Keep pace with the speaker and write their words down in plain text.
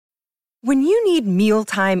When you need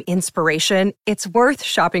mealtime inspiration, it's worth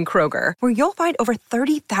shopping Kroger, where you'll find over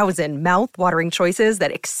 30,000 mouth-watering choices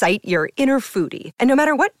that excite your inner foodie. And no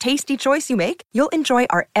matter what tasty choice you make, you'll enjoy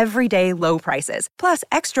our everyday low prices, plus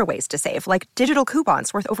extra ways to save, like digital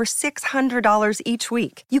coupons worth over $600 each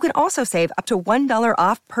week. You can also save up to $1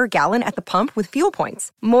 off per gallon at the pump with fuel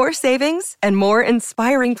points. More savings and more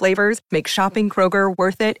inspiring flavors make shopping Kroger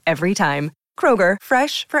worth it every time. Kroger,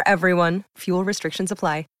 fresh for everyone. Fuel restrictions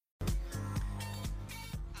apply.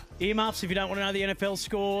 Earmuffs if you don't want to know the NFL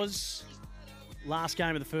scores. Last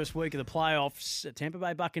game of the first week of the playoffs. Tampa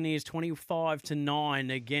Bay Buccaneers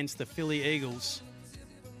 25-9 against the Philly Eagles.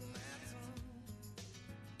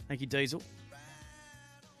 Thank you, Diesel.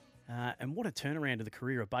 And what a turnaround to the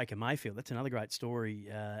career of Baker Mayfield. That's another great story,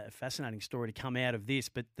 a fascinating story to come out of this.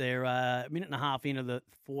 But they're a minute and a half into the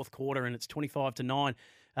fourth quarter and it's 25-9.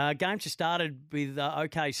 Game just started with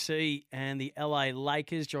OKC and the LA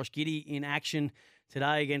Lakers. Josh Giddey in action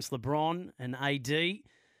today against LeBron and AD.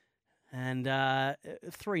 And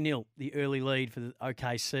 3-0, the early lead for the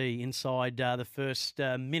OKC inside the first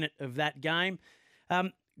minute of that game.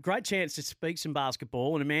 Great chance to speak some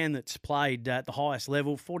basketball, and a man that's played at the highest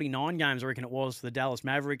level, 49 games I reckon it was for the Dallas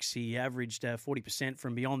Mavericks. He averaged 40%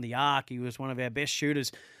 from beyond the arc. He was one of our best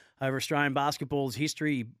shooters over Australian basketball's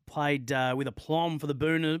history. He played with aplomb for the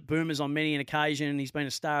Boomers on many an occasion. He's been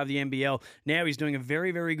a star of the NBL. Now he's doing a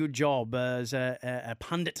very, very good job as a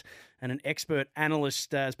pundit and an expert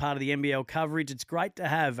analyst as part of the NBL coverage. It's great to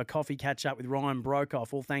have a coffee catch-up with Ryan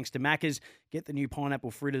Broekhoff, all thanks to Macca's. Get the new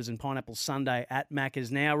pineapple fritters and pineapple sundae at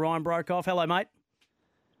Macca's now. Ryan Broekhoff, hello, mate.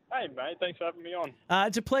 Hey, mate. Thanks for having me on.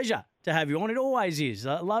 It's a pleasure to have you on. It always is.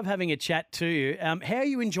 I love having a chat to you. How are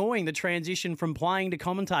you enjoying the transition from playing to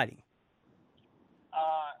commentating?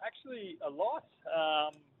 Actually, a lot.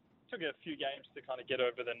 Took a few games to kind of get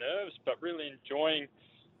over the nerves, but really enjoying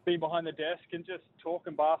being behind the desk and just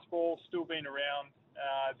talking basketball, still being around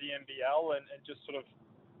the NBL and just sort of,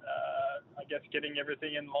 I guess, getting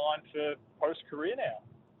everything in line for post-career now.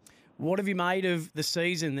 What have you made of the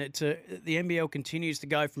season that the NBL continues to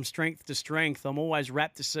go from strength to strength? I'm always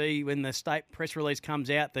rapt to see when the state press release comes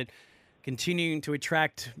out that continuing to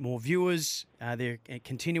attract more viewers, they're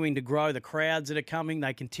continuing to grow the crowds that are coming.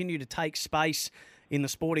 They continue to take space in the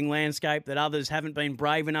sporting landscape that others haven't been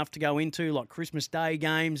brave enough to go into, like Christmas Day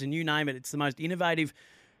games and you name it. It's the most innovative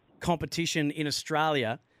competition in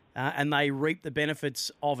Australia, and they reap the benefits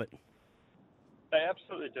of it. They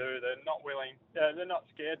absolutely do. They're not willing. They're not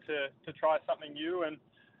scared to try something new and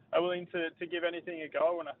are willing to give anything a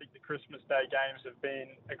go. And I think the Christmas Day games have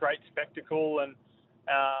been a great spectacle and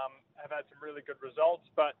have had some really good results.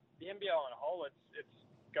 But the NBL on a whole, it's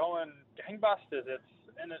going gangbusters. It's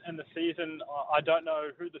in the season. I don't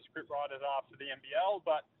know who the script writers are for the NBL,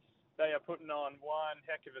 but they are putting on one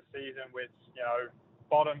heck of a season with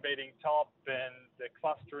bottom beating top and the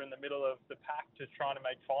cluster in the middle of the pack just trying to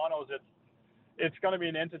make finals. It's going to be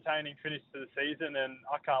an entertaining finish to the season, and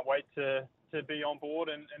I can't wait to be on board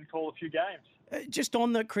and call a few games. Just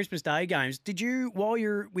on the Christmas Day games, while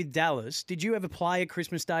you're with Dallas, did you ever play a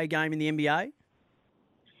Christmas Day game in the NBA?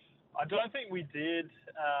 I don't think we did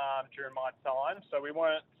during my time, so we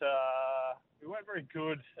weren't very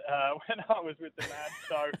good when I was with the Mavs.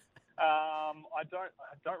 So I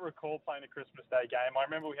don't recall playing a Christmas Day game. I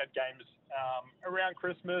remember we had games around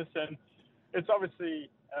Christmas, and it's obviously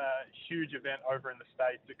a huge event over in the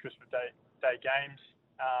States, the Christmas Day games,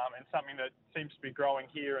 and something that seems to be growing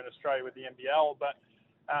here in Australia with the NBL. But,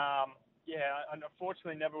 I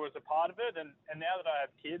unfortunately never was a part of it. And now that I have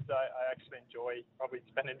kids, I actually enjoy probably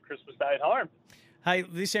spending Christmas Day at home. Hey,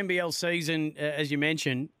 this NBL season, as you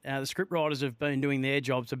mentioned, the scriptwriters have been doing their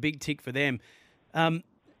jobs, a big tick for them.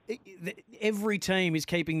 Every team is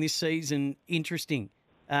keeping this season interesting.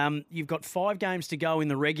 You've got 5 games to go in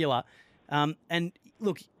the regular. And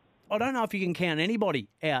look, I don't know if you can count anybody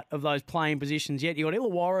out of those playing positions yet. You've got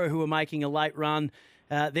Illawarra who are making a late run.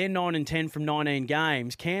 They're 9-10 from 19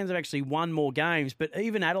 games. Cairns have actually won more games, but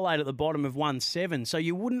even Adelaide at the bottom have won 7. So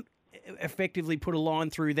you wouldn't effectively put a line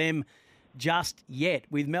through them just yet.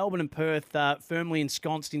 With Melbourne and Perth firmly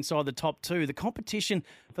ensconced inside the top 2, the competition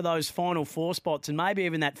for those final 4 spots and maybe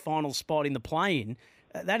even that final spot in the play-in,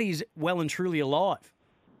 that is well and truly alive.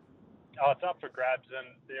 Oh, it's up for grabs, and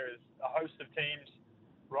there is a host of teams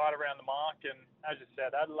right around the mark. And as you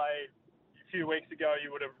said, Adelaide, a few weeks ago,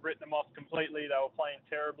 you would have written them off completely. They were playing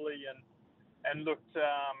terribly and looked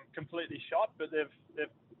completely shot, but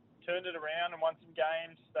they've turned it around and won some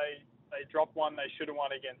games. They dropped one they should have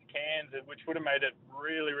won against Cairns, which would have made it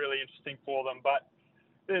really, really interesting for them. But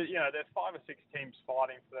there's 5 or 6 teams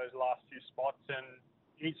fighting for those last few spots, and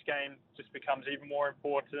each game just becomes even more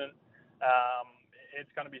important.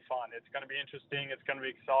 it's going to be fun. It's going to be interesting. It's going to be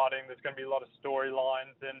exciting. There's going to be a lot of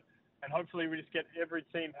storylines, and hopefully we just get every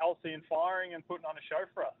team healthy and firing and putting on a show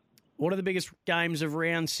for us. What are the biggest games of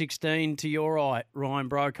round 16 to your eye, Ryan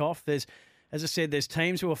Broekhoff? As I said, there's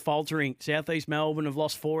teams who are faltering. Southeast Melbourne have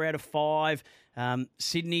lost 4 out of 5.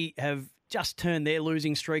 Sydney have just turned their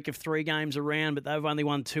losing streak of 3 games around, but they've only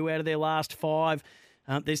won 2 out of their last 5.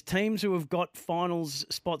 There's teams who have got finals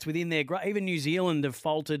spots within their grade. Even New Zealand have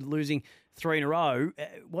faltered, losing 3 in a row.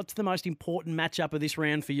 What's the most important matchup of this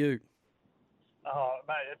round for you? Oh,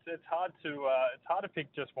 mate, it's hard to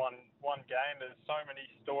pick just one game. There's so many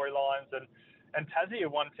storylines, and Tassie are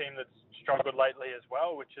one team that's struggled lately as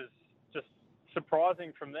well, which is just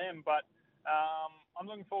surprising from them. But I'm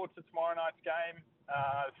looking forward to tomorrow night's game,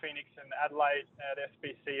 Phoenix and Adelaide at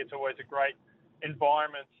SBC. It's always a great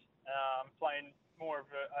environment, playing more of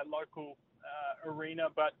a local arena,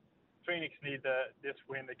 but Phoenix need this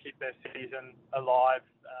win to keep their season alive.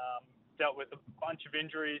 Dealt with a bunch of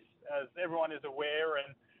injuries, as everyone is aware,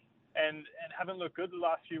 and haven't looked good the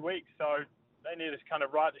last few weeks. So they need to kind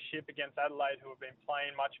of right the ship against Adelaide, who have been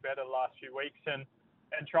playing much better the last few weeks, and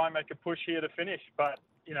try and make a push here to finish. But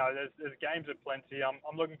there's games at plenty. I'm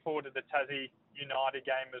looking forward to the Tassie United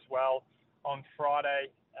game as well on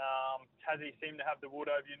Friday. Tassie seem to have the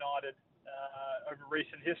wood over United over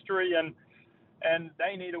recent history, and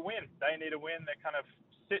they need a win. They're kind of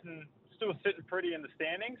still sitting pretty in the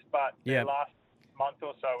standings, but the last month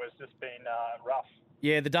or so has just been rough.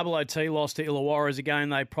 Yeah, the double OT loss to Illawarra is a game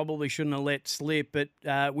they probably shouldn't have let slip, but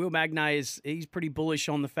Will Magnay he's pretty bullish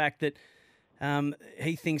on the fact that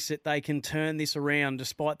he thinks that they can turn this around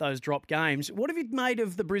despite those drop games. What have you made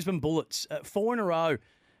of the Brisbane Bullets? 4 in a row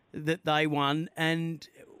that they won, and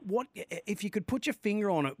what if you could put your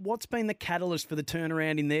finger on it, what's been the catalyst for the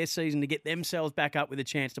turnaround in their season to get themselves back up with a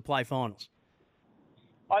chance to play finals?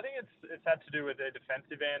 I think it's had to do with their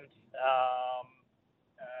defensive end.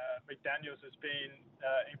 McDaniels has been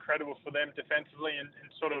incredible for them defensively, and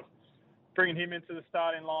sort of bringing him into the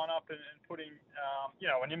starting lineup and putting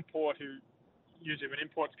an import who usually when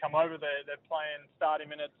imports come over they're playing starting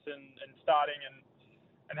minutes and starting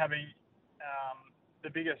and having the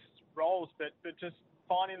biggest roles, but just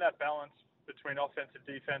finding that balance between offense and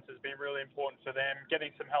defense has been really important for them. Getting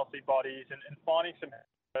some healthy bodies and finding some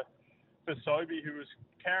for Sobey, who was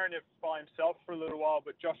carrying it by himself for a little while,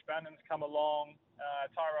 but Josh Bannon's come along.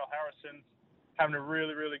 Tyrell Harrison's having a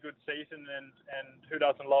really, really good season, and who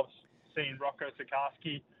doesn't love seeing Rocco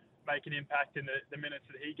Sikorsky make an impact in the minutes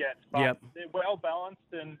that he gets. But they're well balanced,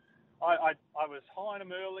 and I was high on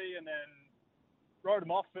them early and then wrote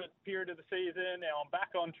them off at the period of the season. Now I'm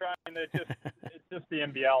back on track, and it's just the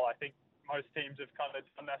NBL. I think most teams have kind of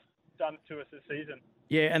done to us this season.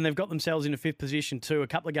 Yeah, and they've got themselves into 5th position too, a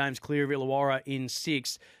couple of games clear of Illawarra in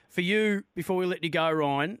 6th. For you, before we let you go,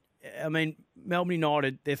 Ryan, I mean, Melbourne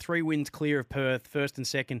United, they're 3 wins clear of Perth, 1st and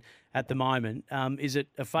 2nd at the moment. Is it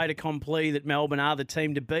a fait accompli that Melbourne are the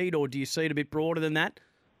team to beat, or do you see it a bit broader than that?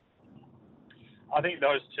 I think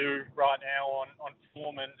those two right now on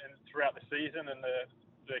form and throughout the season, and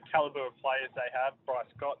the calibre of players they have, Bryce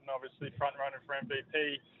Scott, and obviously front runner for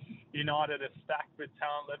MVP. United are stacked with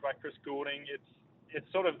talent led by Chris Goulding. It's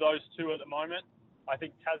sort of those two at the moment. I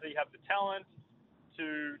think Tassie have the talent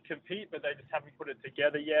to compete, but they just haven't put it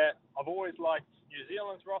together yet. I've always liked New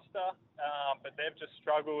Zealand's roster, but they've just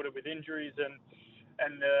struggled with injuries and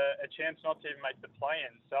a chance not to even make the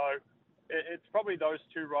play-in. So it's probably those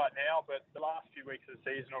two right now, but the last few weeks of the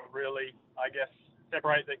season will really, I guess,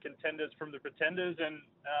 separate the contenders from the pretenders, and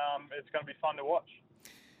it's going to be fun to watch.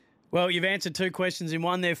 Well, you've answered 2 questions in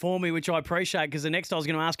one there for me, which I appreciate, because the next I was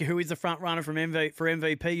going to ask you, who is the front runner for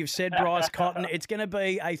MVP? You've said Bryce Cotton. It's going to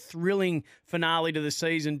be a thrilling finale to the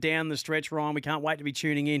season down the stretch, Ryan. We can't wait to be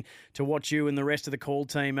tuning in to watch you and the rest of the call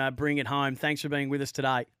team bring it home. Thanks for being with us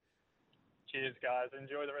today. Cheers, guys.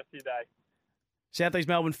 Enjoy the rest of your day. Southeast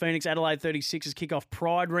Melbourne Phoenix, Adelaide 36ers kick-off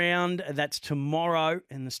Pride round. That's tomorrow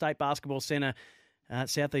in the State Basketball Centre.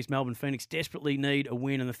 Southeast Melbourne Phoenix desperately need a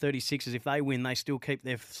win, and the 36ers, if they win, they still keep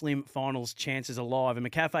their slim finals chances alive. And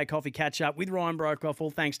McCafe Coffee catch-up with Ryan Broekhoff, all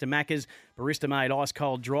thanks to Macca's, barista-made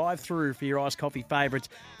ice-cold drive-through for your iced coffee favourites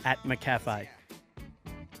at McCafe.